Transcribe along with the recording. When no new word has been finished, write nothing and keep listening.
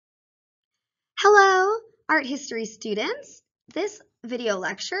Hello, art history students. This video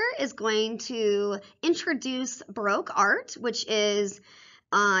lecture is going to introduce Baroque art, which is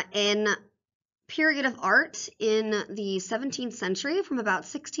an period of art in the 17th century from about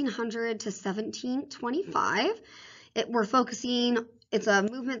 1600 to 1725. It's a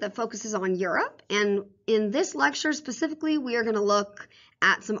movement that focuses on Europe, and in this lecture specifically, we are going to look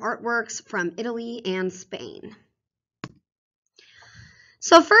at some artworks from Italy and Spain.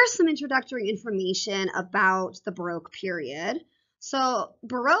 So first, some introductory information about the Baroque period. So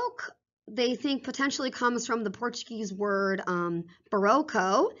Baroque, they think potentially comes from the Portuguese word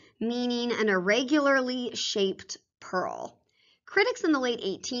barroco, meaning an irregularly shaped pearl. Critics in the late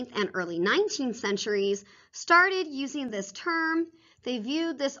 18th and early 19th centuries started using this term. They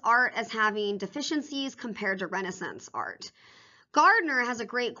viewed this art as having deficiencies compared to Renaissance art. Gardner has a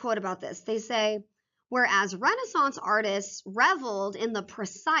great quote about this. They say, whereas Renaissance artists reveled in the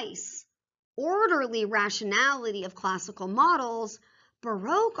precise, orderly rationality of classical models,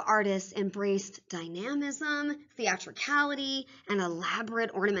 Baroque artists embraced dynamism, theatricality, and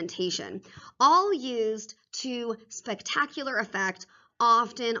elaborate ornamentation, all used to spectacular effect,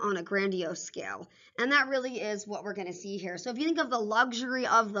 often on a grandiose scale. And that really is what we're going to see here. So if you think of the luxury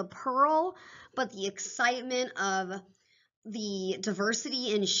of the pearl, but the excitement of the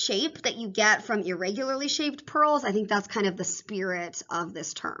diversity in shape that you get from irregularly shaped pearls, I think that's kind of the spirit of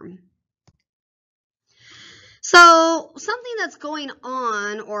this term. So something that's going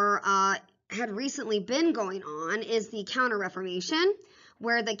on or had recently been going on is the Counter-Reformation,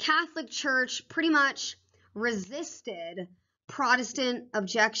 where the Catholic Church pretty much resisted Protestant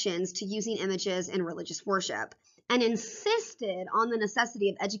objections to using images in religious worship and insisted on the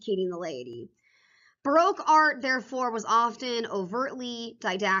necessity of educating the laity. Baroque art, therefore, was often overtly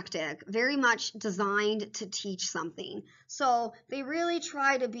didactic, very much designed to teach something. So they really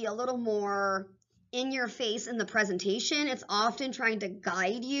try to be a little more in your face in the presentation. It's often trying to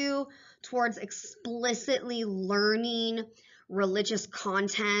guide you towards explicitly learning religious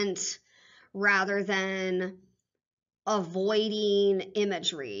content rather than avoiding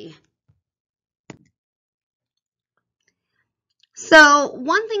imagery. So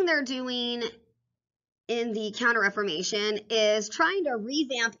one thing they're doing in the Counter-Reformation is trying to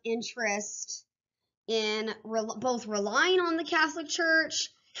revamp interest in both relying on the Catholic Church,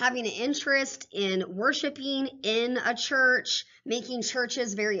 having an interest in worshiping in a church, making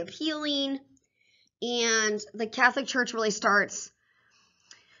churches very appealing, and the Catholic Church really starts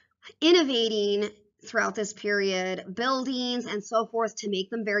innovating throughout this period, buildings and so forth to make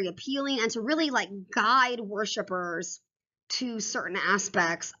them very appealing and to really guide worshipers to certain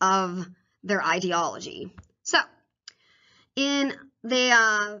aspects of their ideology. So, they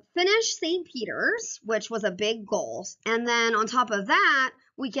finished St. Peter's, which was a big goal, and then on top of that,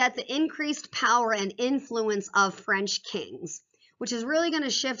 we get the increased power and influence of French kings, which is really going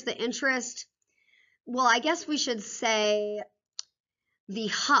to shift the interest. Well, I guess we should say the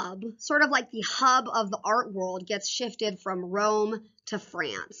hub, sort of like the hub of the art world, gets shifted from Rome to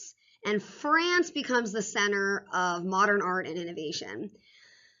France, and France becomes the center of modern art and innovation.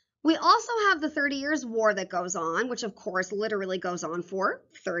 We also have the 30 Years' War that goes on, which of course literally goes on for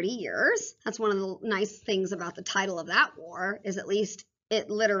 30 years. That's one of the nice things about the title of that war, is at least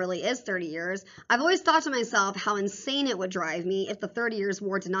it literally is 30 years. I've always thought to myself how insane it would drive me if the 30 Years'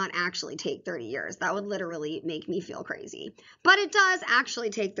 War did not actually take 30 years. That would literally make me feel crazy. But it does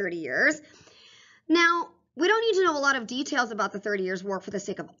actually take 30 years. Now, we don't need to know a lot of details about the 30 Years' War for the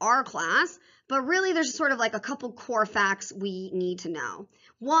sake of our class, but really there's sort of a couple core facts we need to know.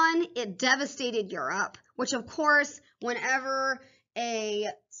 One, it devastated Europe, which of course, whenever a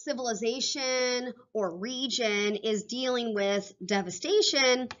civilization or region is dealing with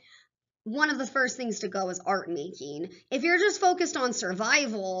devastation, one of the first things to go is art making. If you're just focused on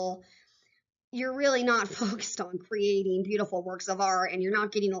survival, you're really not focused on creating beautiful works of art, and you're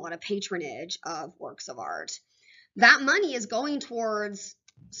not getting a lot of patronage of works of art. That money is going towards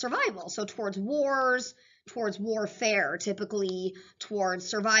survival, so towards wars, towards warfare, typically towards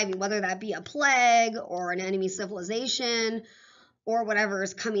surviving, whether that be a plague or an enemy civilization or whatever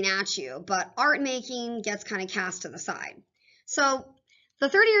is coming at you. But art making gets kind of cast to the side. So the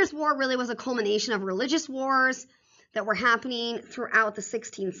 30 Years' War really was a culmination of religious wars that were happening throughout the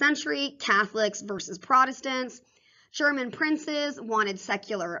 16th century, Catholics versus Protestants. German princes wanted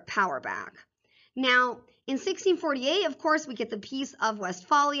secular power back. Now, in 1648, of course, we get the Peace of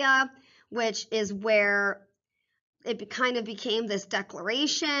Westphalia, which is where it kind of became this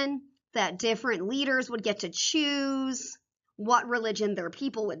declaration that different leaders would get to choose what religion their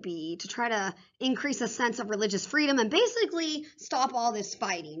people would be, to try to increase a sense of religious freedom and basically stop all this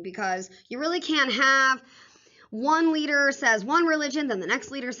fighting, because you really can't have one leader says one religion, then the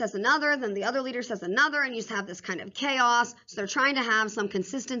next leader says another, then the other leader says another, and you just have this kind of chaos. So they're trying to have some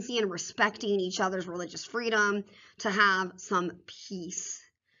consistency and respecting each other's religious freedom to have some peace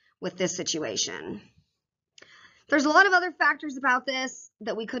with this situation. There's a lot of other factors about this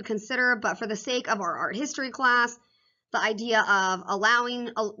that we could consider, but for the sake of our art history class, the idea of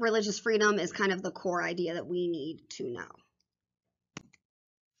allowing religious freedom is kind of the core idea that we need to know.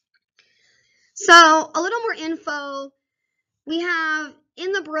 So a little more info. We have,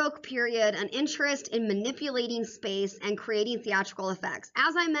 in the Baroque period, an interest in manipulating space and creating theatrical effects.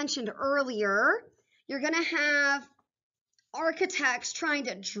 As I mentioned earlier, you're going to have architects trying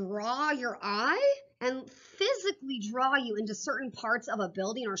to draw your eye and physically draw you into certain parts of a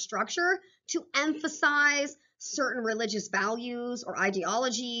building or structure to emphasize certain religious values or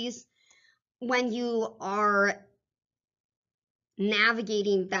ideologies when you are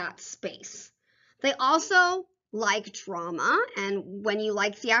navigating that space. They also like drama, and when you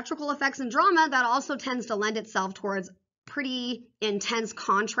like theatrical effects and drama, that also tends to lend itself towards pretty intense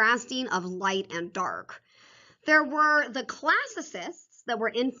contrasting of light and dark. There were the classicists that were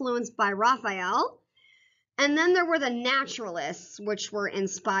influenced by Raphael, and then there were the naturalists, which were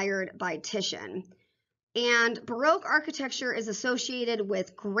inspired by Titian. And Baroque architecture is associated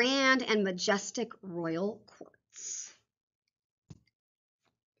with grand and majestic royal courts.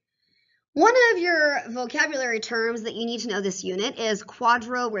 One of your vocabulary terms that you need to know this unit is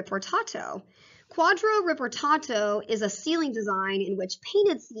quadro-riportato. Quadro-riportato is a ceiling design in which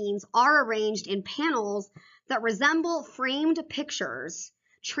painted scenes are arranged in panels that resemble framed pictures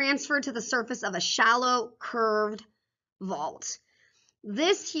transferred to the surface of a shallow, curved vault.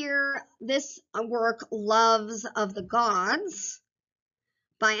 This work, Loves of the Gods,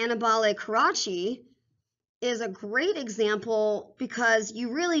 by Annibale Carracci, is a great example because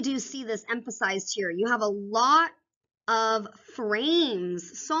you really do see this emphasized here. You have a lot of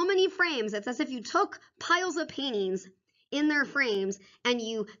frames, so many frames. It's as if you took piles of paintings in their frames and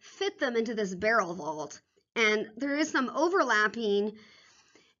you fit them into this barrel vault. And there is some overlapping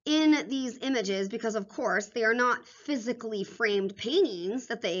in these images because, of course, they are not physically framed paintings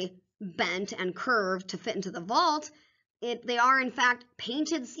that they bent and curved to fit into the vault. They are, in fact,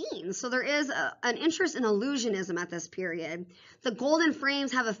 painted scenes. So there is an interest in illusionism at this period. The golden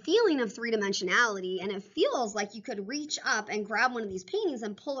frames have a feeling of three-dimensionality, and it feels like you could reach up and grab one of these paintings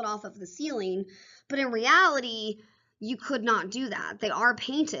and pull it off of the ceiling. But in reality, you could not do that. They are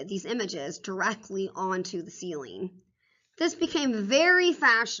painted, these images, directly onto the ceiling. This became very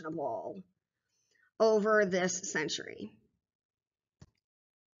fashionable over this century.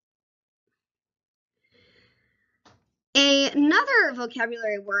 Another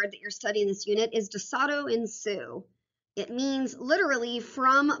vocabulary word that you're studying in this unit is desato in su. It means literally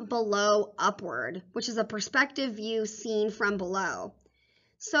from below upward, which is a perspective view seen from below.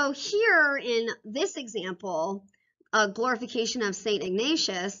 So here in this example, a glorification of St.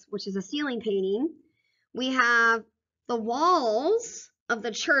 Ignatius, which is a ceiling painting, we have the walls of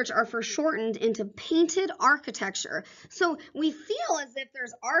the church are foreshortened into painted architecture. So we feel as if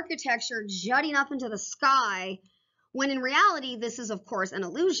there's architecture jutting up into the sky, when in reality, this is, of course, an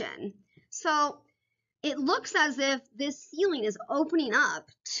illusion. So it looks as if this ceiling is opening up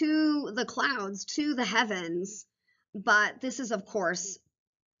to the clouds, to the heavens, but this is, of course,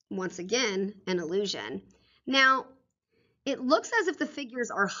 once again, an illusion. Now, it looks as if the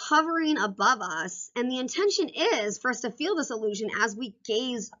figures are hovering above us, and the intention is for us to feel this illusion as we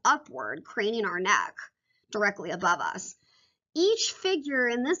gaze upward, craning our neck directly above us. Each figure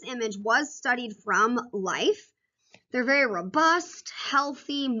in this image was studied from life. They're very robust,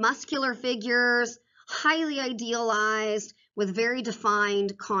 healthy, muscular figures, highly idealized, with very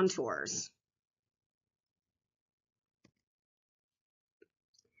defined contours.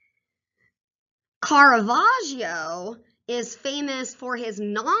 Caravaggio is famous for his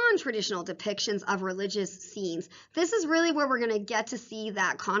non-traditional depictions of religious scenes. This is really where we're going to get to see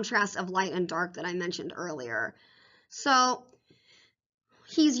that contrast of light and dark that I mentioned earlier. So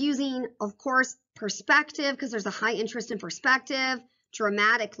he's using, of course, perspective, because there's a high interest in perspective,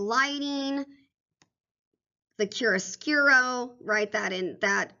 dramatic lighting, the chiaroscuro, right,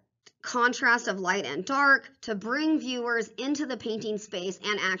 that contrast of light and dark to bring viewers into the painting space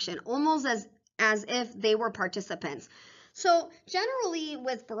and action, almost as if they were participants. So generally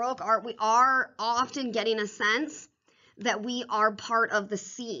with Baroque art, we are often getting a sense that we are part of the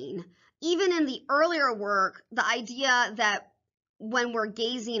scene. Even in the earlier work, the idea that when we're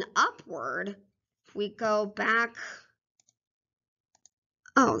gazing upward, if we go back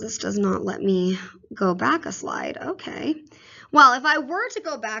Oh, this does not let me go back a slide. Okay. Well, if I were to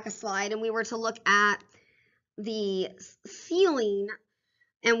go back a slide and we were to look at the ceiling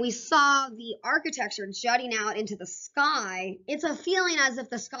and we saw the architecture jutting out into the sky, it's a feeling as if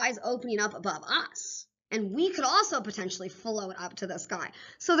the sky's opening up above us. And we could also potentially float up to the sky.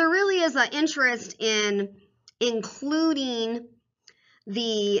 So there really is an interest in including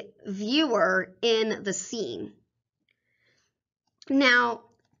the viewer in the scene. Now,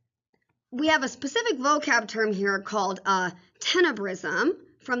 we have a specific vocab term here called tenebrism,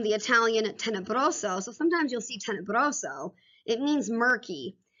 from the Italian tenebroso. So sometimes you'll see tenebroso. It means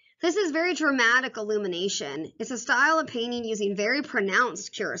murky. This is very dramatic illumination. It's a style of painting using very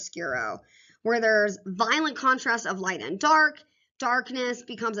pronounced chiaroscuro, where there's violent contrast of light and dark. Darkness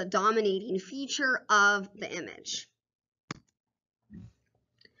becomes a dominating feature of the image.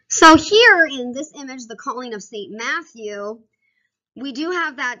 So here in this image, the calling of St. Matthew, we do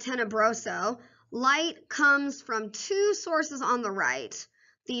have that tenebroso. Light comes from two sources on the right.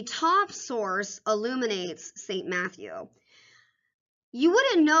 The top source illuminates St. Matthew. You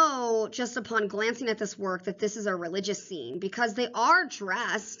wouldn't know just upon glancing at this work that this is a religious scene because they are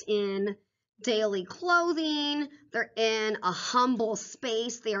dressed in daily clothing. They're in a humble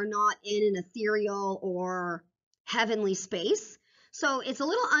space. They are not in an ethereal or heavenly space. So it's a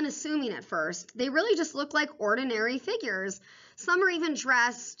little unassuming at first. They really just look like ordinary figures. Some are even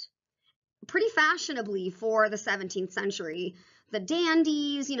dressed pretty fashionably for the 17th century. The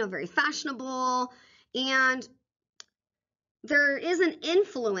dandies, very fashionable. And there is an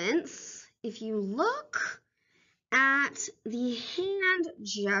influence, if you look at the hand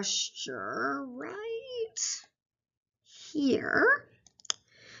gesture right here,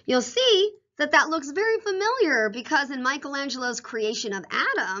 you'll see that that looks very familiar because in Michelangelo's creation of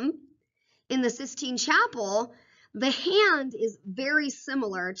Adam in the Sistine Chapel, the hand is very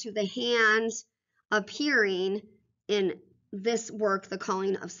similar to the hand appearing in this work, The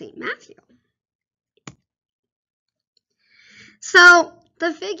Calling of St. Matthew. So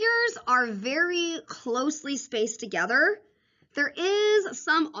the figures are very closely spaced together. There is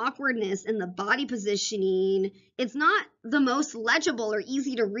some awkwardness in the body positioning. It's not the most legible or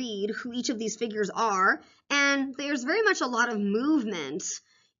easy to read who each of these figures are, and there's very much a lot of movement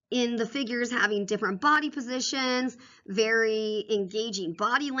in the figures having different body positions, very engaging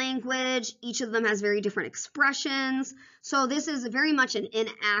body language. Each of them has very different expressions. So this is very much an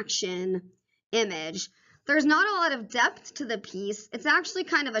in-action image. There's not a lot of depth to the piece. It's actually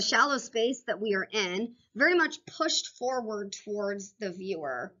kind of a shallow space that we are in, very much pushed forward towards the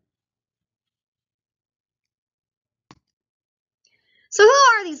viewer. So who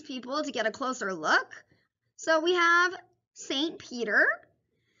are these people to get a closer look? So we have St. Peter,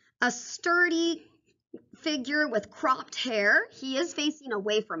 a sturdy figure with cropped hair. He is facing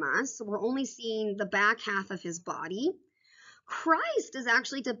away from us, so we're only seeing the back half of his body. Christ is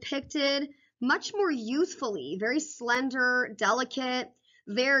actually depicted much more youthfully, very slender, delicate.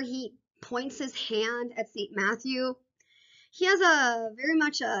 There he points his hand at St. Matthew. He has very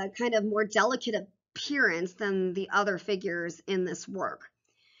much a kind of more delicate appearance than the other figures in this work.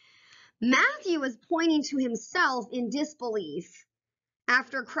 Matthew is pointing to himself in disbelief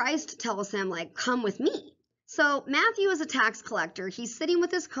after Christ tells him, come with me. So Matthew is a tax collector. He's sitting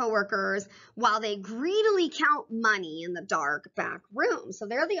with his coworkers while they greedily count money in the dark back room. So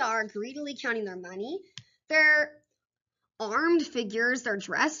there they are, greedily counting their money. They're armed figures. They're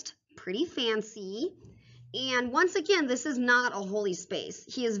dressed pretty fancy. And once again, this is not a holy space.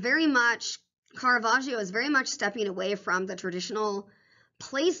 Caravaggio is very much stepping away from the traditional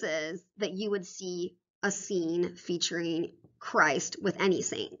places that you would see a scene featuring Christ with any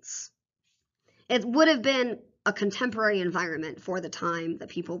saints. It would have been a contemporary environment for the time that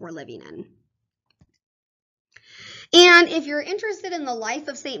people were living in. And if you're interested in the life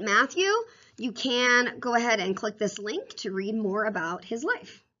of St. Matthew, you can go ahead and click this link to read more about his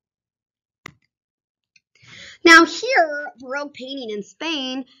life. Now here, Baroque painting in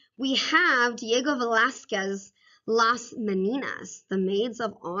Spain, we have Diego Velázquez's Las Meninas, the Maids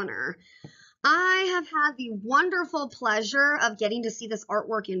of Honor. I have had the wonderful pleasure of getting to see this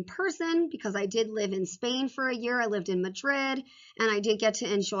artwork in person because I did live in Spain for a year. I lived in Madrid, and I did get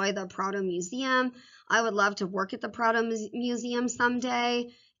to enjoy the Prado Museum. I would love to work at the Prado Museum someday.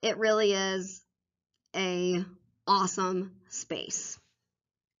 It really is an awesome space.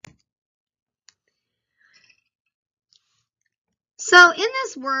 So in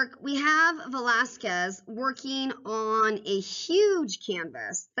this work, we have Velázquez working on a huge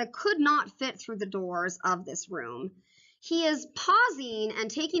canvas that could not fit through the doors of this room. he is pausing and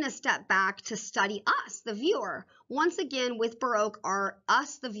taking a step back to study us, the viewer. Once again, with Baroque,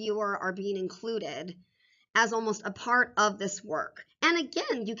 us, the viewer, are being included as almost a part of this work. And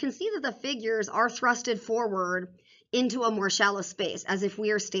again, you can see that the figures are thrusted forward into a more shallow space, as if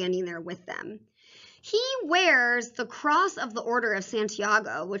we are standing there with them. He wears the cross of the Order of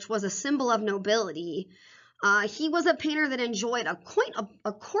Santiago, which was a symbol of nobility. He was a painter that enjoyed a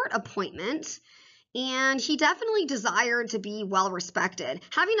court appointment, and he definitely desired to be well respected.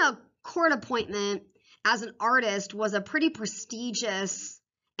 Having a court appointment as an artist was a pretty prestigious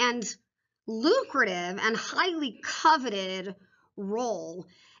and lucrative and highly coveted role.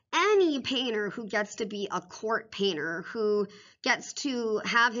 Any painter who gets to be a court painter, who gets to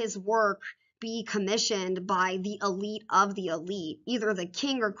have his work be commissioned by the elite of the elite, either the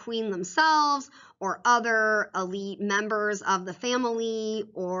king or queen themselves or other elite members of the family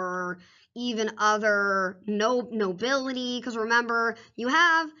or even other nobility, because remember, you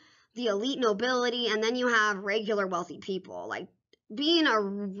have the elite nobility and then you have regular wealthy people. Like, being a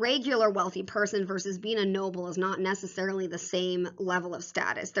regular wealthy person versus being a noble is not necessarily the same level of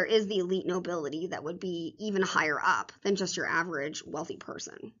status. There is the elite nobility that would be even higher up than just your average wealthy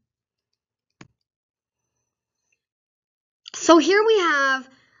person. So here we have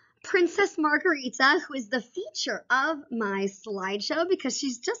Princess Margarita, who is the feature of my slideshow because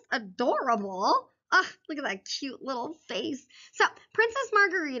she's just adorable. Oh, look at that cute little face. So Princess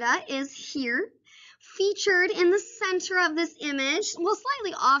Margarita is here, featured in the center of this image. Well,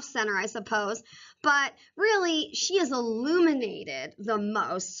 slightly off center, I suppose, but really she is illuminated the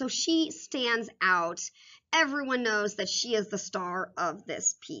most, so she stands out. Everyone knows that she is the star of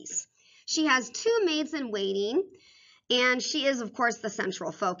this piece. She has two maids in waiting, and she is, of course, the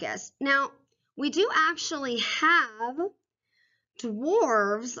central focus. Now, we do actually have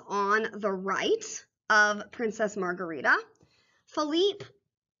dwarves on the right of Princess Margarita. Philippe,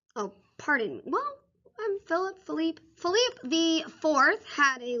 oh, pardon me. Well, I'm Philippe the Fourth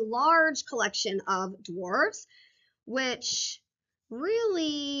had a large collection of dwarves, which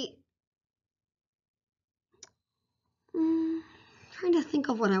really, trying to think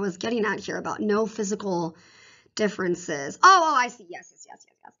of what I was getting at here about no physical differences. Oh, I see. Yes.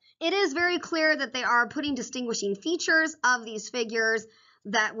 It is very clear that they are putting distinguishing features of these figures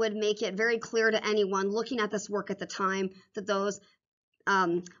that would make it very clear to anyone looking at this work at the time that those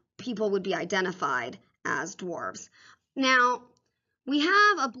people would be identified as dwarves. Now, we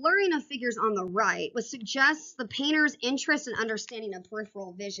have a blurring of figures on the right, which suggests the painter's interest in understanding of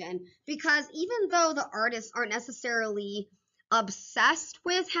peripheral vision, because even though the artists aren't necessarily obsessed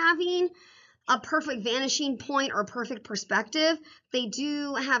with having a perfect vanishing point or perfect perspective, they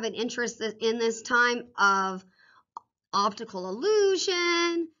do have an interest in this time of optical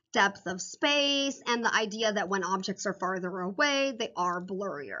illusion, depth of space, and the idea that when objects are farther away, they are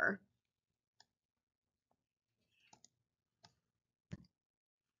blurrier.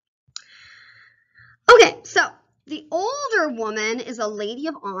 Okay, so the older woman is a lady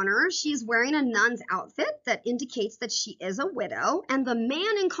of honor. She's wearing a nun's outfit that indicates that she is a widow, and the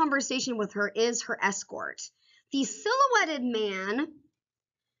man in conversation with her is her escort. The silhouetted man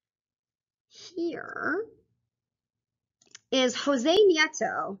here is Jose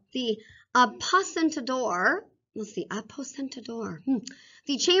Nieto, the apacentador. Let's see, apacentador.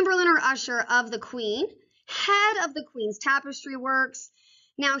 The chamberlain or usher of the queen, head of the queen's tapestry works.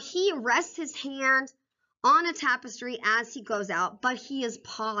 Now, he rests his hand on a tapestry as he goes out, but he is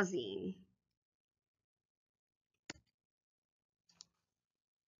pausing.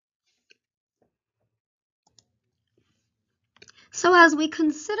 So as we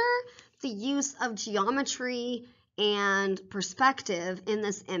consider the use of geometry and perspective in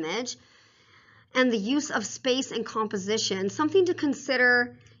this image, and the use of space and composition, something to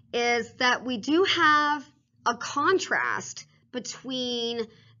consider is that we do have a contrast between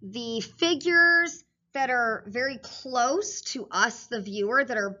the figures that are very close to us, the viewer,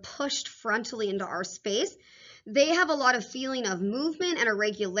 that are pushed frontally into our space. They have a lot of feeling of movement and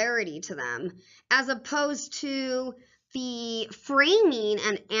irregularity to them, as opposed to the framing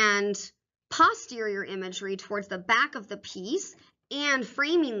and posterior imagery towards the back of the piece and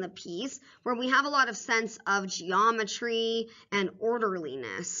framing the piece, where we have a lot of sense of geometry and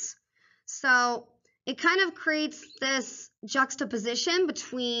orderliness. So it kind of creates this juxtaposition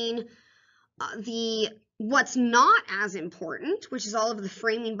between what's not as important, which is all of the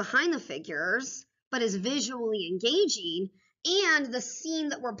framing behind the figures, but is visually engaging, and the scene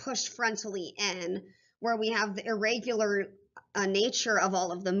that we're pushed frontally in, where we have the irregular nature of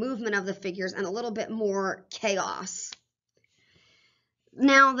all of the movement of the figures and a little bit more chaos.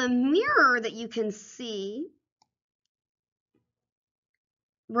 Now, the mirror that you can see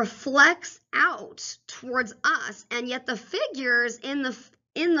reflects out towards us, and yet the figures in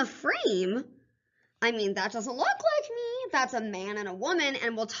the frame, I mean, that doesn't look like me. That's a man and a woman,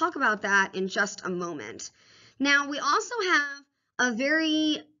 and we'll talk about that in just a moment. Now, we also have a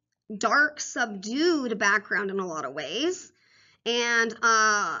very dark, subdued background in a lot of ways, and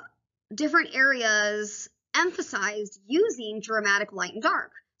different areas emphasized using dramatic light and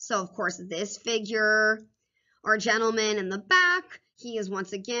dark. So, of course, this figure, our gentleman in the back, he is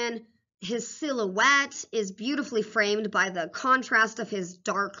once again, his silhouette is beautifully framed by the contrast of his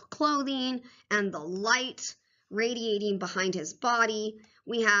dark clothing and the light radiating behind his body.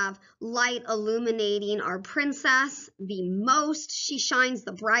 We have light illuminating our princess the most. She shines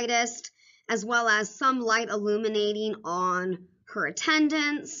the brightest, as well as some light illuminating on her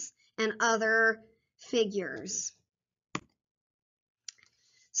attendants and other figures.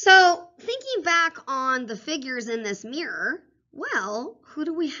 So, thinking back on the figures in this mirror, well, who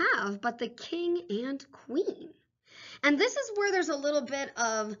do we have but the king and queen? And this is where there's a little bit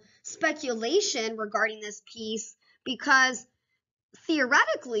of speculation regarding this piece, because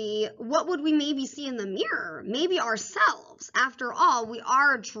theoretically, what would we maybe see in the mirror? Maybe ourselves. After all, we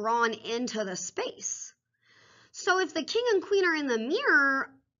are drawn into the space. So if the king and queen are in the mirror,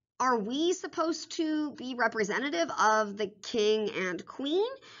 are we supposed to be representative of the king and queen?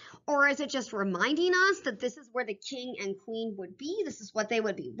 Or is it just reminding us that this is where the king and queen would be? This is what they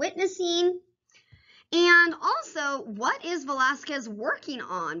would be witnessing. And also, what is Velázquez working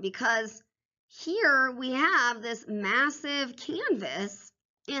on? Because here we have this massive canvas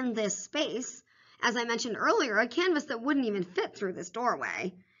in this space. As I mentioned earlier, a canvas that wouldn't even fit through this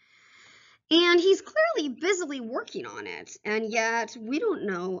doorway. And he's clearly busily working on it, and yet we don't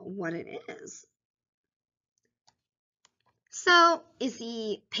know what it is. So, is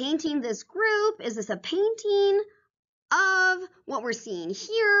he painting this group? Is this a painting of what we're seeing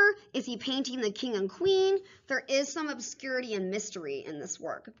here? Is he painting the king and queen? There is some obscurity and mystery in this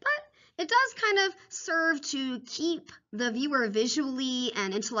work, but it does kind of serve to keep the viewer visually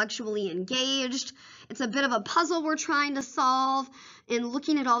and intellectually engaged. It's a bit of a puzzle we're trying to solve in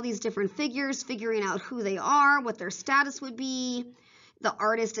looking at all these different figures, figuring out who they are, what their status would be. The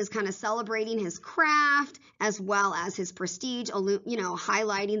artist is kind of celebrating his craft as well as his prestige,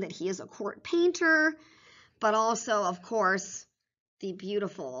 highlighting that he is a court painter, but also, of course, the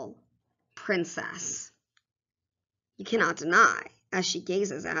beautiful princess. You cannot deny, as she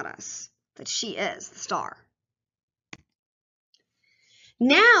gazes at us, that she is the star.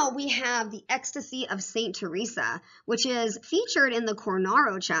 Now we have the Ecstasy of Saint Teresa, which is featured in the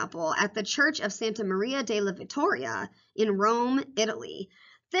Cornaro Chapel at the Church of Santa Maria della Vittoria in Rome, Italy.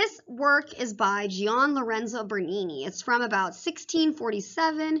 This work is by Gian Lorenzo Bernini. It's from about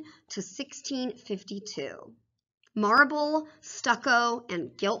 1647 to 1652. Marble, stucco,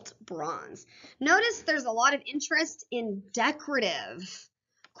 and gilt bronze. Notice there's a lot of interest in decorative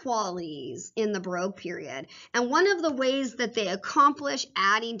qualities in the Baroque period. And one of the ways that they accomplish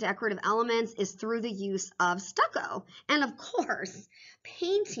adding decorative elements is through the use of stucco. And of course,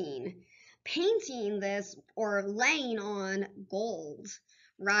 painting this or laying on gold,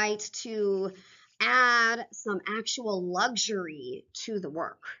 right, to add some actual luxury to the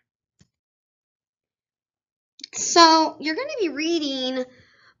work. So you're going to be reading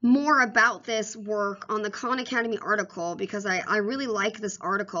more about this work on the Khan Academy article, because I really like this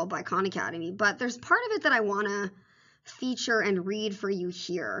article by Khan Academy, but there's part of it that I want to feature and read for you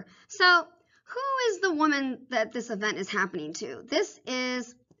here. So who is the woman that this event is happening to? This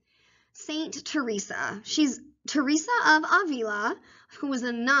is Saint Teresa. She's Teresa of Avila, who was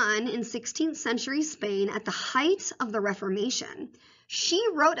a nun in 16th century Spain at the height of the Reformation. She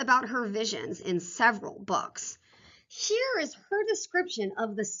wrote about her visions in several books. Here is her description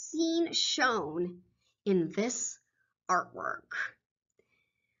of the scene shown in this artwork.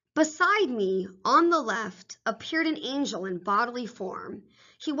 Beside me, on the left, appeared an angel in bodily form.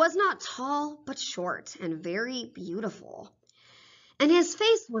 He was not tall, but short and very beautiful. And his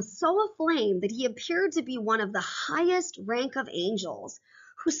face was so aflame that he appeared to be one of the highest rank of angels,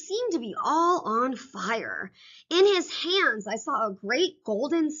 who seemed to be all on fire. In his hands I saw a great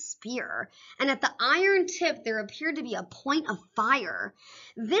golden spear, and at the iron tip there appeared to be a point of fire.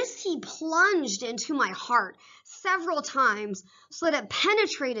 This he plunged into my heart several times so that it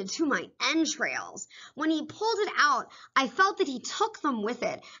penetrated to my entrails. When he pulled it out, I felt that he took them with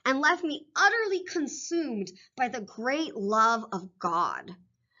it and left me utterly consumed by the great love of God.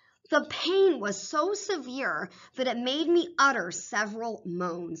 The pain was so severe that it made me utter several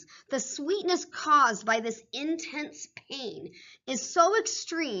moans. The sweetness caused by this intense pain is so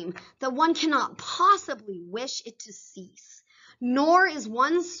extreme that one cannot possibly wish it to cease. nor is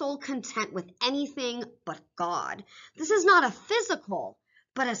one's soul content with anything but God. This is not a physical,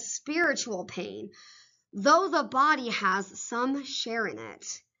 but a spiritual pain, though the body has some share in it,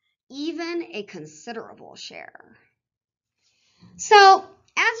 even a considerable share. So,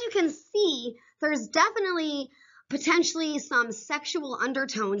 as you can see, there's definitely potentially some sexual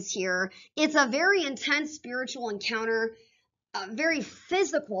undertones here. It's a very intense spiritual encounter, very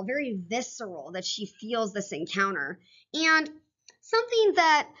physical, very visceral that she feels this encounter. And something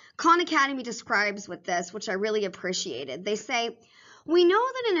that Khan Academy describes with this, which I really appreciated, they say, we know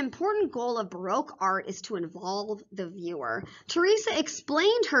that an important goal of Baroque art is to involve the viewer. Teresa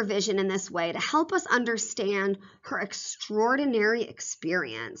explained her vision in this way to help us understand her extraordinary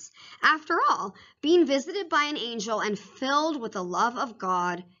experience. After all, being visited by an angel and filled with the love of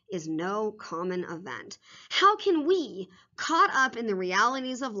God is no common event. How can we, caught up in the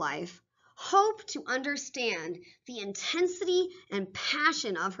realities of life, hope to understand the intensity and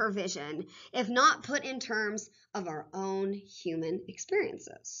passion of her vision, if not put in terms of our own human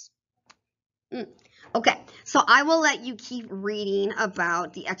experiences? Okay, so I will let you keep reading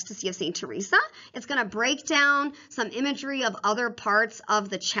about the ecstasy of St. Teresa. It's going to break down some imagery of other parts of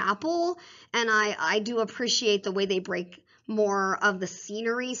the chapel, and I do appreciate the way they break more of the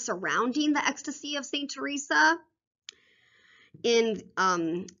scenery surrounding the ecstasy of St. Teresa in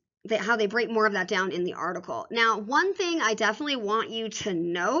how they break more of that down in the article. Now, one thing I definitely want you to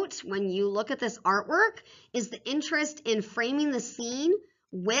note when you look at this artwork is the interest in framing the scene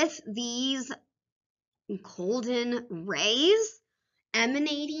with these golden rays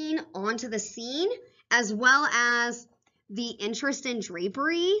emanating onto the scene, as well as the interest in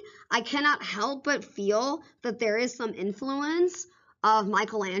drapery. I cannot help but feel that there is some influence of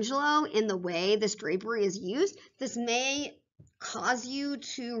Michelangelo in the way this drapery is used. This may cause you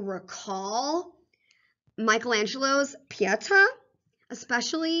to recall Michelangelo's Pieta,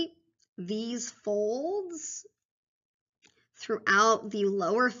 especially these folds throughout the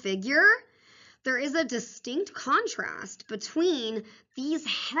lower figure. There is a distinct contrast between these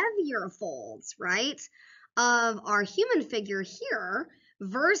heavier folds, right, of our human figure here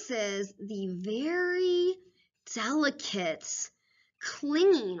versus the very delicate,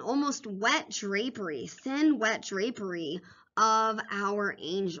 clinging, almost wet drapery, thin wet drapery of our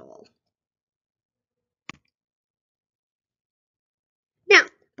angel. Now,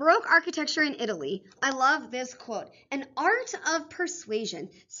 Baroque architecture in Italy. I love this quote. An art of persuasion,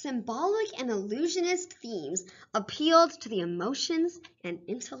 symbolic and illusionist themes appealed to the emotions and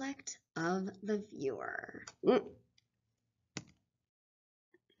intellect of the viewer.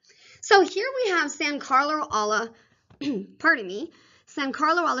 So here we have San Carlo alla, San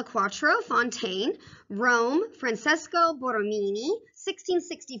Carlo alla Quattro Fontaine, Rome, Francesco Borromini,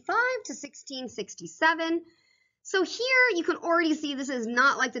 1665 to 1667. So here you can already see this is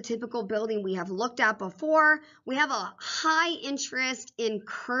not like the typical building we have looked at before. We have a high interest in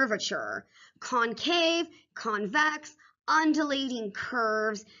curvature, concave, convex, undulating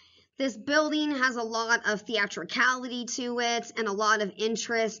curves. This building has a lot of theatricality to it and a lot of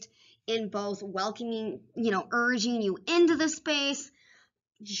interest in both welcoming, urging you into the space,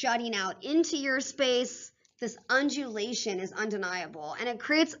 jutting out into your space. This undulation is undeniable, and it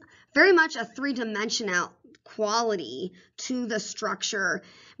creates very much a three-dimensional quality to the structure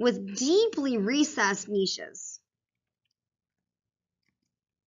with deeply recessed niches.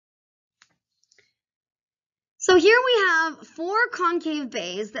 So here we have 4 concave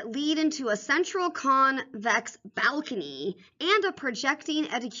bays that lead into a central convex balcony and a projecting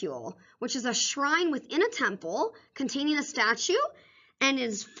edicule, which is a shrine within a temple containing a statue and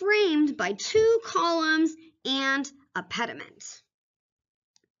is framed by 2 columns and a pediment.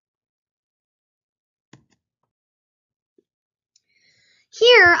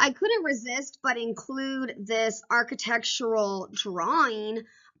 Here, I couldn't resist but include this architectural drawing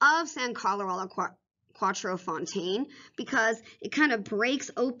of San Carlo alla Quattro Fontaine because it kind of breaks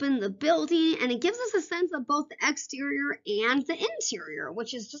open the building and it gives us a sense of both the exterior and the interior,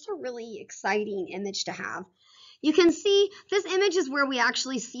 which is just a really exciting image to have. You can see this image is where we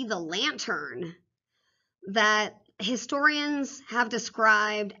actually see the lantern that historians have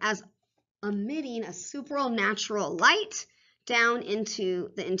described as emitting a supernatural light down into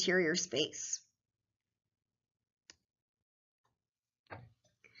the interior space.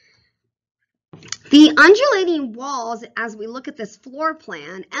 The undulating walls, as we look at this floor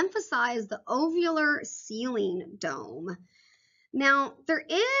plan, emphasize the ovular ceiling dome. Now, there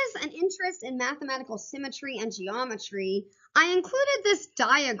is an interest in mathematical symmetry and geometry. I included this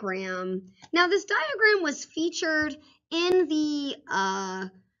diagram. Now, this diagram was featured in the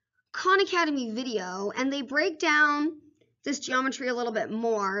Khan Academy video, and they break down this geometry a little bit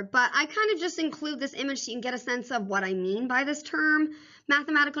more, but I kind of just include this image so you can get a sense of what I mean by this term,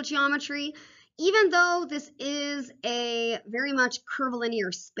 mathematical geometry. Even though this is a very much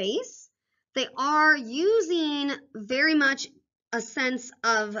curvilinear space, they are using very much a sense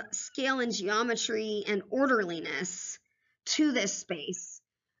of scale and geometry and orderliness to this space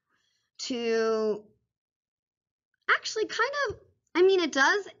to actually it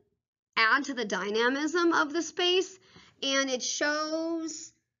does add to the dynamism of the space, and it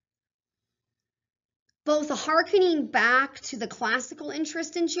shows both a harkening back to the classical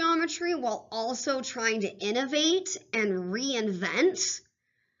interest in geometry while also trying to innovate and reinvent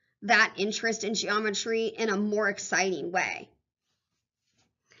that interest in geometry in a more exciting way.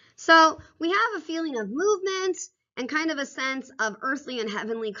 So we have a feeling of movement and kind of a sense of earthly and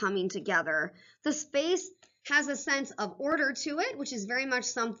heavenly coming together. The space has a sense of order to it, which is very much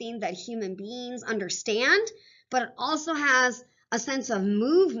something that human beings understand, but it also has a sense of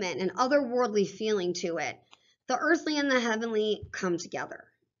movement and otherworldly feeling to it. The earthly and the heavenly come together.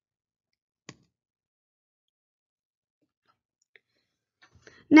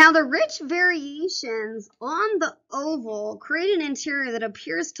 Now, the rich variations on the oval create an interior that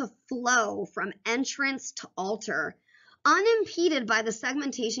appears to flow from entrance to altar, unimpeded by the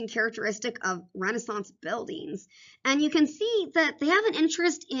segmentation characteristic of Renaissance buildings. And you can see that they have an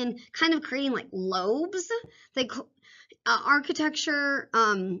interest in kind of creating like lobes. Architects,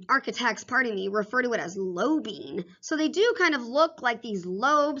 refer to it as lobing. So they do kind of look like these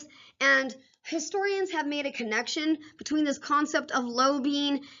lobes, and historians have made a connection between this concept of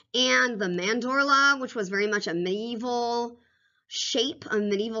lobing and the mandorla, which was very much a medieval shape, a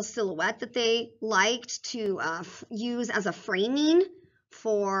medieval silhouette that they liked to use as a framing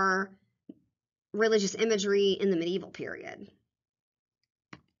for religious imagery in the medieval period.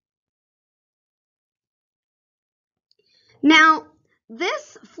 Now,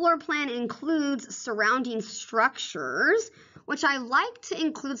 this floor plan includes surrounding structures, which I like to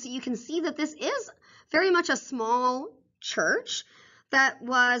include so you can see that this is very much a small church that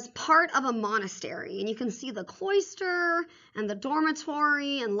was part of a monastery. And you can see the cloister and the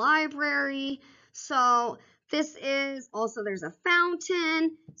dormitory and library. So this is also, there's a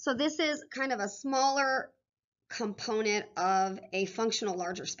fountain. So this is kind of a smaller component of a functional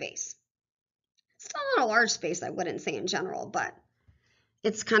larger space. Still not a large space, I wouldn't say in general, but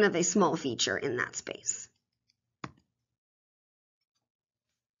it's kind of a small feature in that space.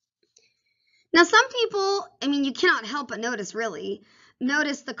 Now, some people, you cannot help but notice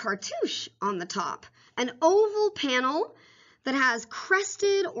the cartouche on the top, an oval panel that has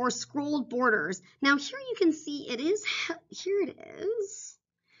crested or scrolled borders. Now, here you can see here it is.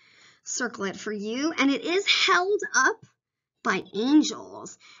 Circle it for you, and it is held up by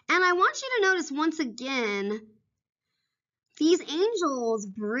angels. And I want you to notice once again, these angels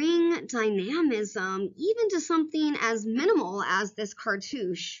bring dynamism even to something as minimal as this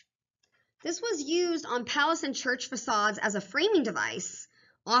cartouche. This was used on palace and church facades as a framing device,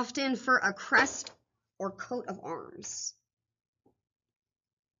 often for a crest or coat of arms.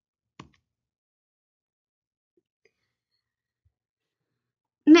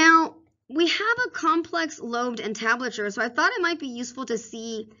 Now, we have a complex lobed entablature, so I thought it might be useful to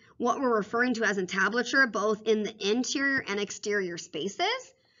see what we're referring to as entablature, both in the interior and exterior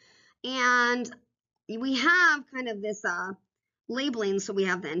spaces. And we have kind of this labeling, so we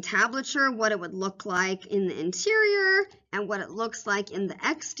have the entablature, what it would look like in the interior, and what it looks like in the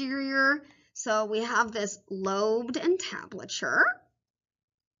exterior. So we have this lobed entablature.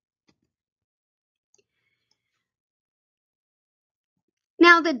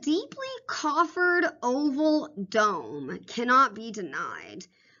 Now, the deeply coffered oval dome cannot be denied.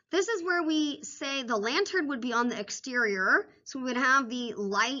 This is where we say the lantern would be on the exterior, so we would have the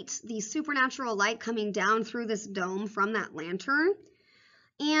light, the supernatural light coming down through this dome from that lantern.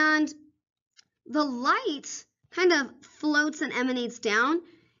 And the light kind of floats and emanates down.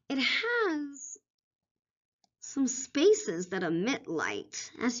 It has some spaces that emit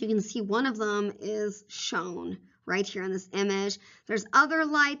light. As you can see, one of them is shown right here in this image. There's other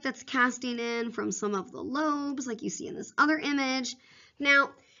light that's casting in from some of the lobes, like you see in this other image.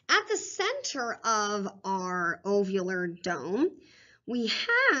 Now, at the center of our ovular dome, we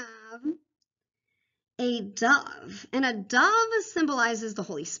have a dove, and a dove symbolizes the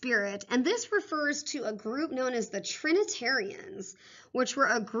Holy Spirit, and this refers to a group known as the Trinitarians, which were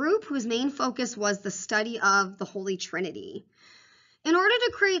a group whose main focus was the study of the Holy Trinity. In order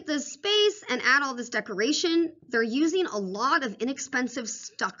to create this space and add all this decoration, they're using a lot of inexpensive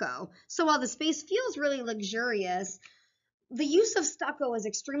stucco. So while the space feels really luxurious, the use of stucco is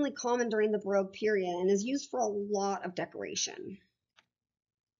extremely common during the Baroque period and is used for a lot of decoration.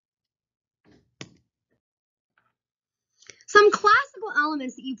 Some classical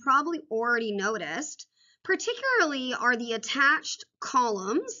elements that you probably already noticed, particularly, are the attached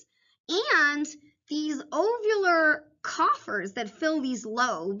columns and these ovular coffers that fill these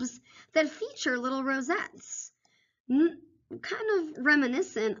lobes that feature little rosettes, kind of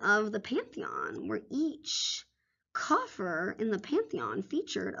reminiscent of the Pantheon, where each coffer in the Pantheon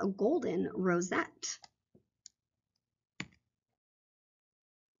featured a golden rosette.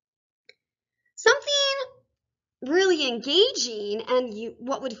 Something really engaging and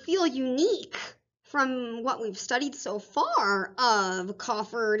what would feel unique from what we've studied so far of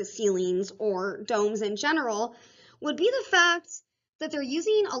coffered ceilings or domes in general would be the fact that they're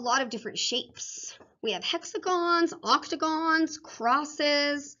using a lot of different shapes. We have hexagons, octagons,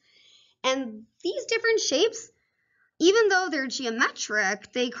 crosses, and these different shapes, even though they're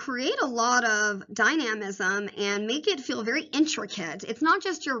geometric, they create a lot of dynamism and make it feel very intricate. It's not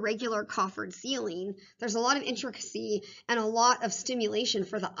just your regular coffered ceiling. There's a lot of intricacy and a lot of stimulation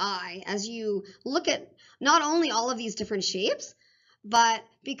for the eye as you look at not only all of these different shapes, but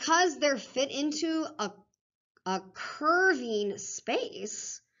because they're fit into a curving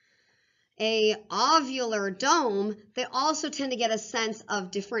space, a ovular dome, they also tend to get a sense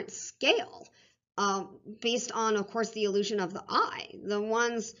of different scale. Based on, of course, the illusion of the eye. The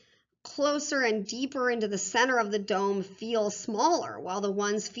ones closer and deeper into the center of the dome feel smaller, while the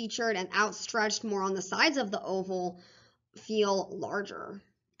ones featured and outstretched more on the sides of the oval feel larger.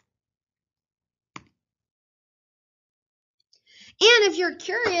 And if you're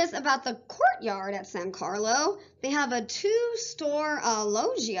curious about the courtyard at San Carlo, they have a two-store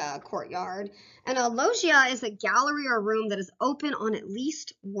loggia courtyard. And a loggia is a gallery or room that is open on at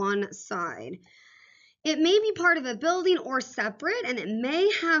least one side. It may be part of a building or separate, and it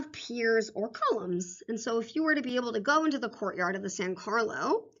may have piers or columns. And so if you were to be able to go into the courtyard of the San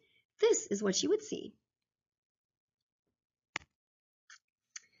Carlo, this is what you would see.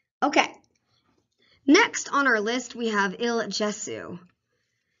 Okay, next on our list we have Il Gesù.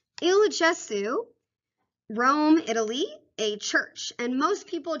 Il Gesù, Rome, Italy, a church, and most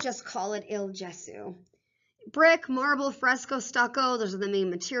people just call it Il Gesù. Brick, marble, fresco, stucco, those are the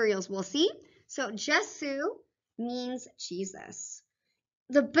main materials we'll see. So Gesù means Jesus.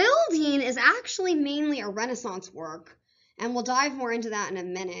 The building is actually mainly a Renaissance work, and we'll dive more into that in a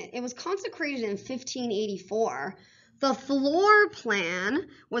minute. It was consecrated in 1584. The floor plan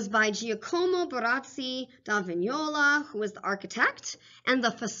was by Giacomo Barazzi da Vignola, who was the architect, and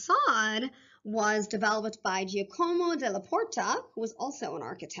the facade was developed by Giacomo della Porta, who was also an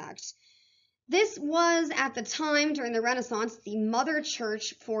architect. This was, at the time during the Renaissance, the mother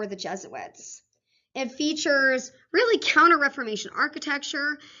church for the Jesuits. It features really Counter-Reformation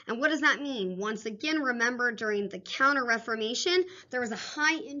architecture. And what does that mean? Once again, remember, during the Counter-Reformation, there was a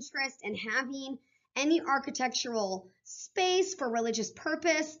high interest in having any architectural space for religious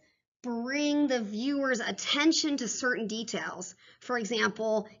purpose bring the viewer's attention to certain details. For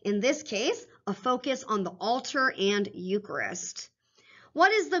example, in this case, a focus on the altar and Eucharist.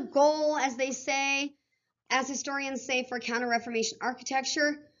 What is the goal, as they say, as historians say, for Counter-Reformation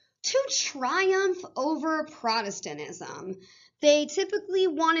architecture? To triumph over Protestantism. They typically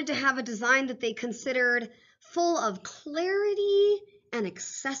wanted to have a design that they considered full of clarity and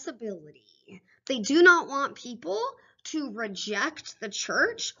accessibility. They do not want people to reject the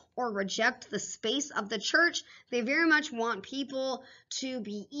church or reject the space of the church. They very much want people to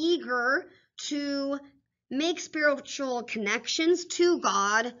be eager to make spiritual connections to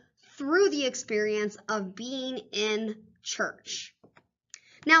God through the experience of being in church.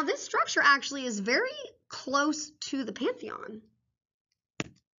 Now, this structure actually is very close to the Pantheon.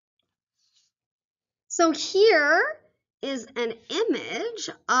 So here is an image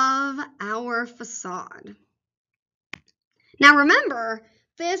of our facade. Now remember,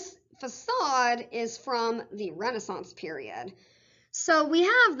 this facade is from the Renaissance period. So we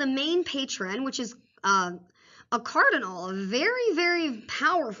have the main patron, which is a cardinal, a very, very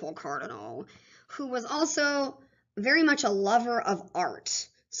powerful cardinal, who was also very much a lover of art.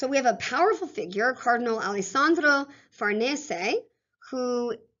 So we have a powerful figure, Cardinal Alessandro Farnese,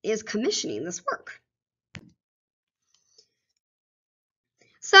 who is commissioning this work.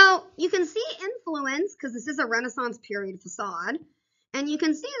 So you can see influence, because this is a Renaissance period facade, and you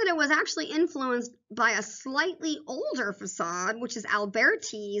can see that it was actually influenced by a slightly older facade, which is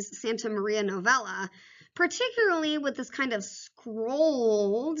Alberti's Santa Maria Novella, particularly with this kind of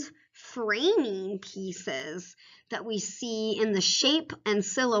scrolled framing pieces that we see in the shape and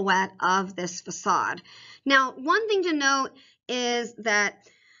silhouette of this facade. Now, one thing to note is that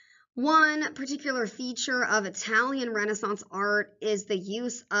one particular feature of Italian Renaissance art is the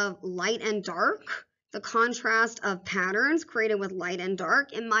use of light and dark, the contrast of patterns created with light and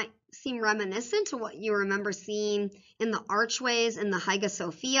dark. It might seem reminiscent to what you remember seeing in the archways in the Hagia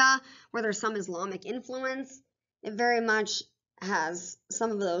Sophia, where there's some Islamic influence. It very much has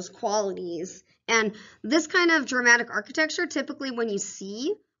some of those qualities. And this kind of dramatic architecture, typically when you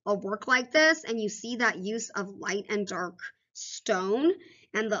see a work like this and you see that use of light and dark stone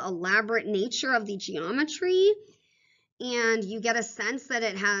and the elaborate nature of the geometry, and you get a sense that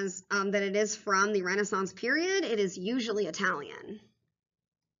it has that it is from the Renaissance period, it is usually Italian.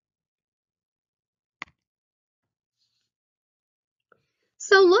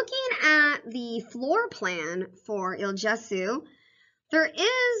 So looking at the floor plan for Il Gesù, there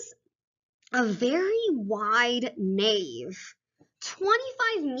is a very wide nave,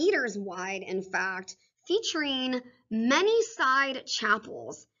 25 meters wide, in fact, featuring many side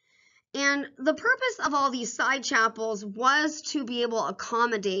chapels. And the purpose of all these side chapels was to be able to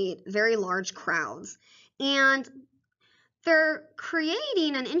accommodate very large crowds. And they're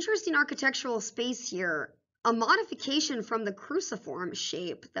creating an interesting architectural space here, a modification from the cruciform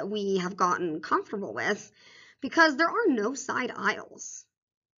shape that we have gotten comfortable with, because there are no side aisles.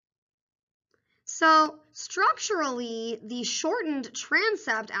 So structurally, the shortened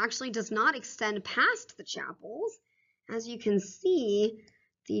transept actually does not extend past the chapels. As you can see,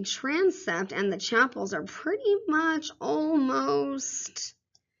 the transept and the chapels are pretty much almost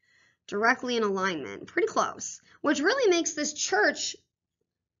directly in alignment, pretty close, which really makes this church,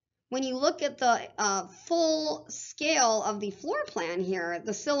 when you look at the full scale of the floor plan here,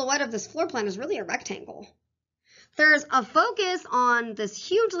 the silhouette of this floor plan is really a rectangle. There's a focus on this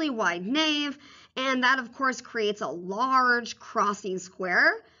hugely wide nave, and that of course creates a large crossing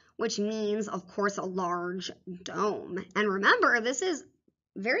square, which means of course a large dome. And remember, this is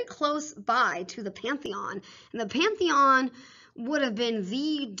very close by to the Pantheon, and the Pantheon would have been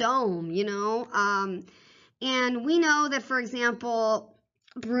the dome, you know. And we know that, for example,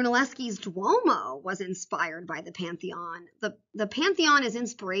 Brunelleschi's Duomo was inspired by the Pantheon. The Pantheon is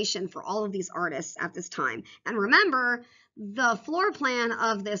inspiration for all of these artists at this time. And remember, the floor plan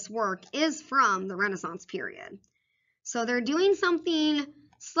of this work is from the Renaissance period. So they're doing something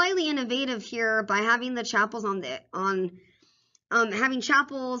slightly innovative here by having the chapels having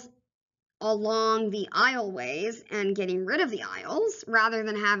chapels along the aisleways and getting rid of the aisles, rather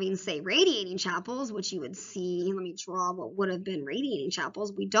than having, say, radiating chapels, which you would see. Let me draw what would have been radiating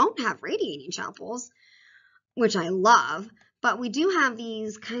chapels. We don't have radiating chapels, which I love, but we do have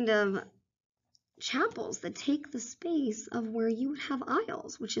these kind of chapels that take the space of where you would have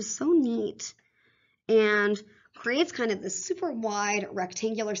aisles, which is so neat and creates kind of this super wide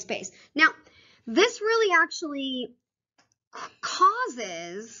rectangular space. Now, this really actually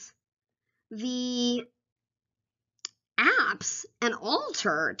causes the apse and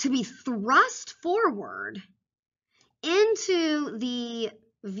altar to be thrust forward into the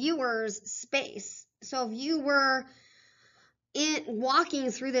viewer's space. So if you were walking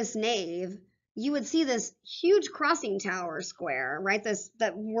through this nave, you would see this huge crossing tower square, right?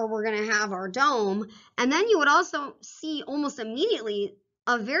 Where we're going to have our dome. And then you would also see almost immediately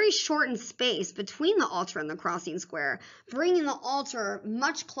a very shortened space between the altar and the crossing square, bringing the altar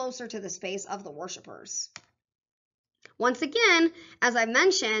much closer to the space of the worshipers. Once again, as I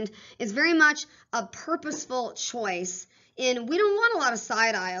mentioned, it's very much a purposeful choice. And we don't want a lot of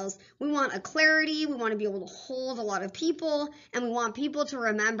side aisles. We want a clarity. We want to be able to hold a lot of people, and we want people to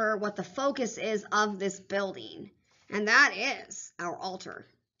remember what the focus is of this building, and that is our altar.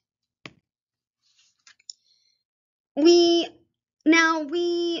 We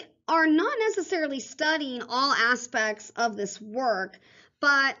are not necessarily studying all aspects of this work,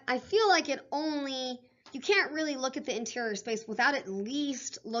 but I feel like you can't really look at the interior space without at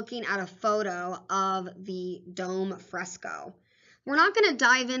least looking at a photo of the dome fresco. We're not going to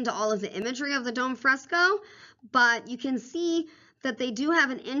dive into all of the imagery of the dome fresco, but you can see that they do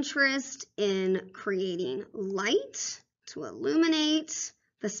have an interest in creating light to illuminate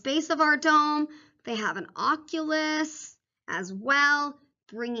the space of our dome. They have an oculus as well,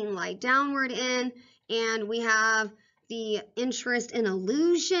 bringing light downward in, and we have the interest in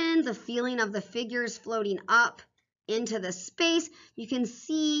illusion, the feeling of the figures floating up into the space. You can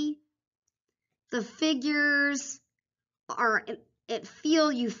see the figures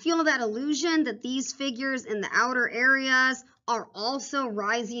you feel that illusion that these figures in the outer areas are also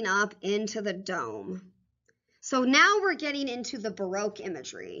rising up into the dome. So now we're getting into the Baroque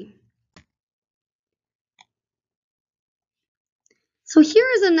imagery. So here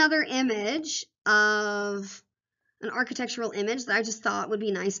is another image of an architectural image that I just thought would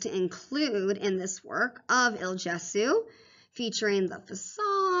be nice to include in this work of Il Gesù, featuring the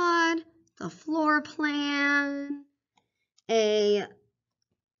facade, the floor plan, a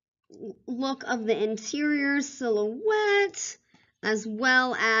look of the interior silhouette, as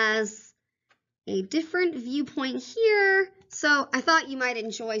well as a different viewpoint here. So I thought you might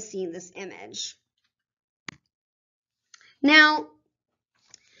enjoy seeing this image. Now,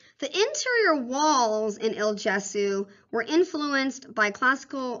 the interior walls in Il Gesù were influenced by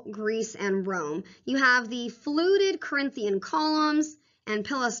classical Greece and Rome. You have the fluted Corinthian columns and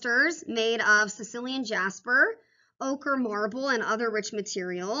pilasters made of Sicilian jasper, ochre marble, and other rich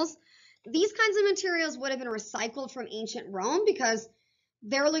materials. These kinds of materials would have been recycled from ancient Rome because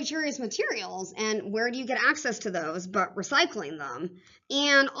they're luxurious materials, and where do you get access to those but recycling them?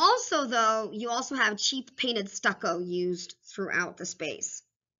 And also, though, you also have cheap painted stucco used throughout the space.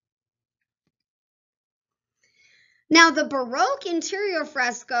 Now, the Baroque interior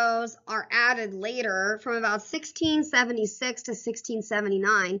frescoes are added later from about 1676 to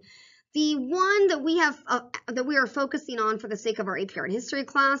 1679. The one that we are focusing on for the sake of our AP Art History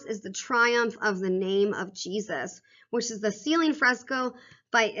class is the Triumph of the Name of Jesus, which is the ceiling fresco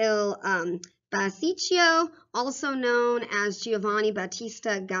by Il Basiccio, also known as Giovanni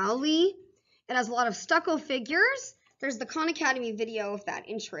Battista Gauli. It has a lot of stucco figures. There's the Khan Academy video if that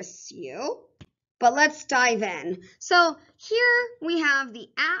interests you. But let's dive in. So here we have the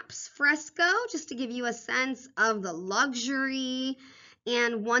apse fresco, just to give you a sense of the luxury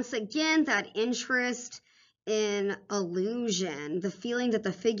and once again that interest in illusion, the feeling that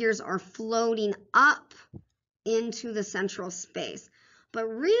the figures are floating up into the central space. But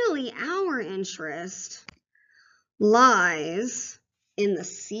really our interest lies in the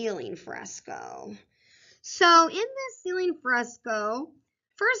ceiling fresco. So in this ceiling fresco,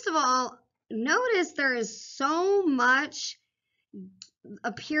 first of all, notice there is so much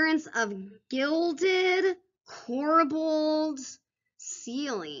appearance of gilded, corbelled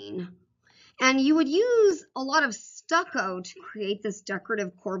ceiling. And you would use a lot of stucco to create this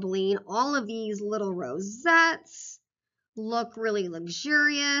decorative corbelline. All of these little rosettes look really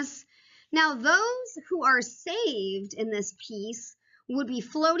luxurious. Now, those who are saved in this piece would be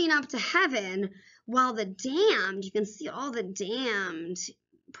floating up to heaven, while the damned, you can see all the damned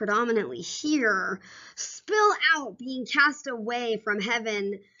predominantly here, spill out, being cast away from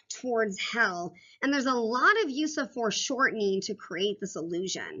heaven towards hell. And there's a lot of use of foreshortening to create this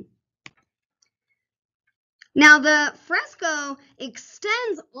illusion. Now the fresco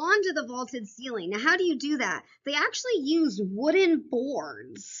extends onto the vaulted ceiling. Now how do you do that? They actually use wooden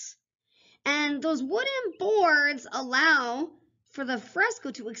boards. And those wooden boards allow for the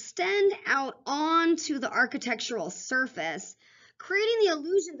fresco to extend out onto the architectural surface, creating the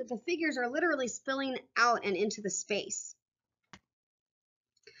illusion that the figures are literally spilling out and into the space.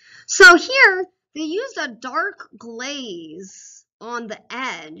 So here, they used a dark glaze on the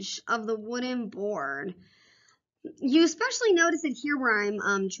edge of the wooden board. You especially notice it here where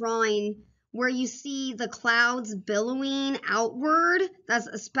I'm drawing, where you see the clouds billowing outward. That's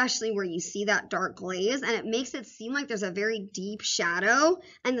especially where you see that dark glaze, and it makes it seem like there's a very deep shadow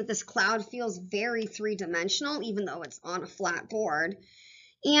and that this cloud feels very three-dimensional, even though it's on a flat board.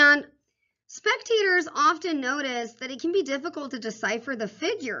 And spectators often notice that it can be difficult to decipher the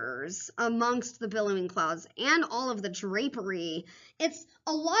figures amongst the billowing clouds and all of the drapery. It's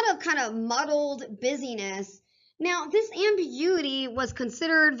a lot of kind of muddled busyness. Now, this ambiguity was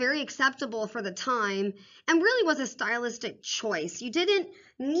considered very acceptable for the time and really was a stylistic choice. You didn't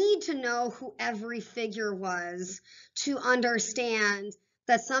need to know who every figure was to understand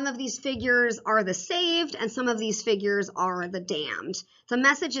that some of these figures are the saved and some of these figures are the damned. The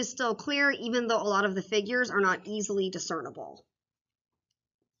message is still clear, even though a lot of the figures are not easily discernible.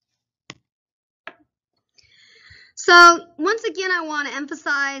 So once again, I want to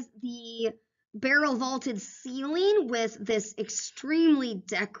emphasize the barrel vaulted ceiling with this extremely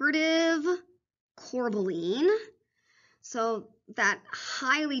decorative corbelline. So that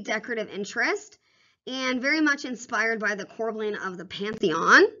highly decorative interest, and very much inspired by the corbelline of the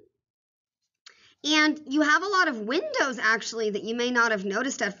Pantheon. And you have a lot of windows actually that you may not have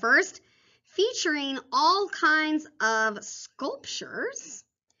noticed at first, featuring all kinds of sculptures.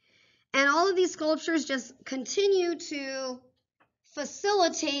 And all of these sculptures just continue to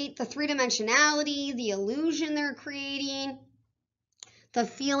facilitate the three-dimensionality, the illusion they're creating, the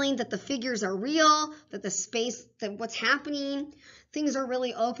feeling that the figures are real, that the space, that what's happening, things are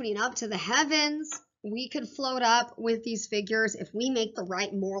really opening up to the heavens. We could float up with these figures if we make the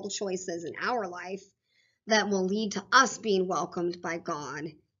right moral choices in our life. that will lead to us being welcomed by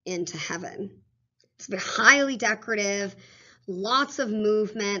God into heaven. It's highly decorative, lots of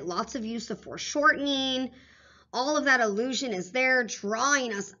movement, lots of use of foreshortening. All of that illusion is there,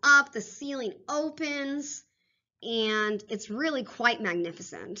 drawing us up. The ceiling opens, and it's really quite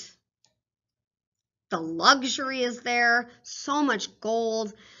magnificent. The luxury is there, so much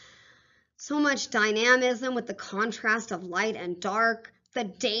gold, so much dynamism with the contrast of light and dark. The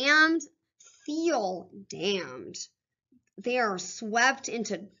damned feel damned. They are swept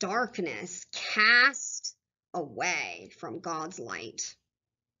into darkness, cast away from God's light.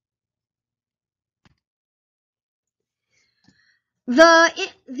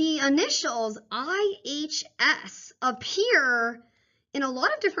 The initials IHS appear in a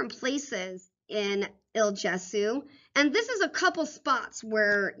lot of different places in Il Gesù, and this is a couple spots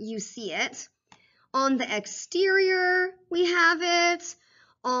where you see it. On the exterior, we have it.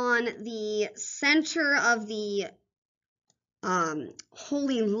 On the center of the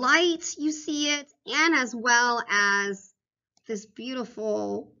holy light, you see it, and as well as this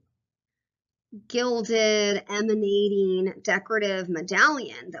beautiful gilded, emanating, decorative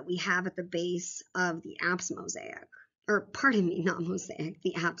medallion that we have at the base of the apse mosaic. Or, pardon me, not mosaic,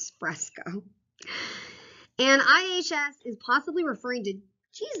 the apse fresco. And IHS is possibly referring to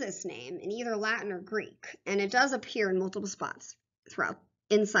Jesus' name in either Latin or Greek, and it does appear in multiple spots throughout,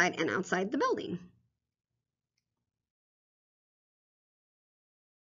 inside and outside the building.